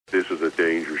This is a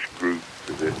dangerous groups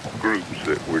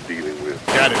that we're dealing with.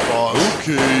 Got it, boss.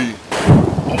 Okay.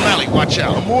 O'Malley, watch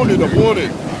out. I'm on it, I'm on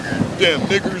it. Damn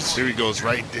niggers. There he goes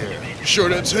right there. You sure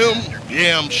that's him?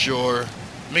 Yeah, I'm sure.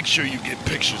 Make sure you get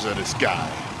pictures of this guy.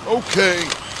 Okay.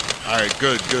 Alright,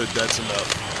 good, that's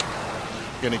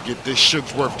enough. Gonna get this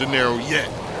Shooksworth dinero yet.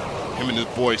 Him and his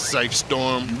boy Syph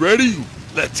Storm. You ready?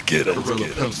 Let's get him. Gorilla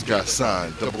Pimps got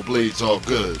signed, double blades all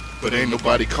good, but ain't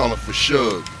nobody calling for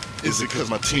Suge. Is it cause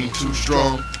my team too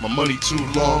strong, my money too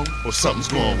long, or something's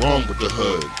going wrong with the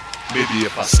hood? Maybe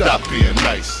if I stop being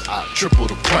nice, I triple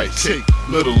the price. Take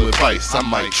little advice, I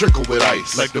might trickle with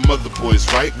ice. Like the mother boys,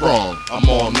 right, wrong, I'm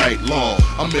all night long.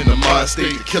 I'm in the mind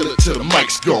state to kill it till the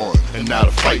mic's gone. And now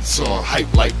the fight's on,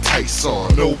 hype like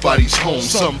Tyson. Nobody's home,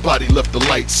 somebody left the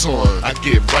lights on. I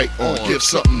get right on, give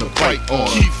something to bite on.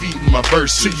 Keep feeding my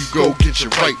verse till you go get your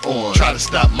right on. Try to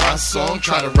stop my song,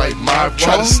 try to write my wrong.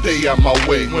 Try to stay out my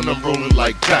way when I'm rolling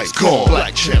like dice. Gone,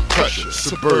 black champ pressure,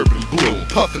 suburban blue,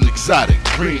 puffin' exotic,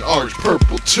 green orange,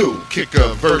 purple too. Kick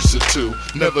a verse or two,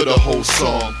 never the whole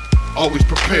song. Always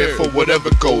prepared for whatever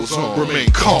goes on. Remain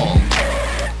calm.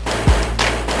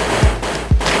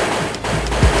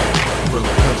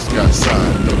 Gorilla Pimps got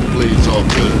signed, double blades all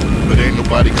good, but ain't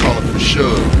nobody calling for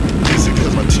Suge. Is it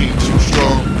cause my team too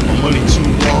strong, my money too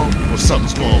long, or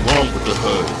something's going wrong with the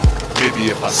hood?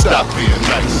 Maybe if I stop being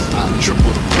nice, I triple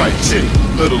the price.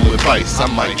 Take little advice, I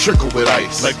might trickle with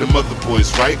ice. Like the mother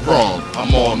boys, right, wrong,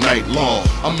 I'm all night long.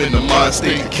 I'm in the mind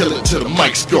state to kill it till the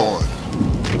mic's gone.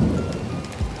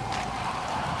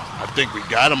 I think we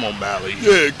got him, O'Malley.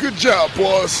 Yeah, good job,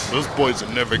 boss. Those boys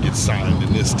will never get signed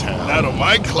in this town. Not on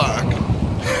my clock.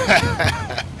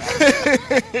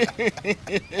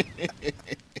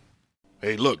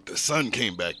 Hey, look, the sun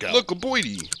came back out. Look, a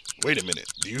boydie. Wait a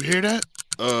minute, do you hear that?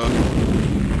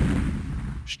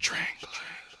 Strangler.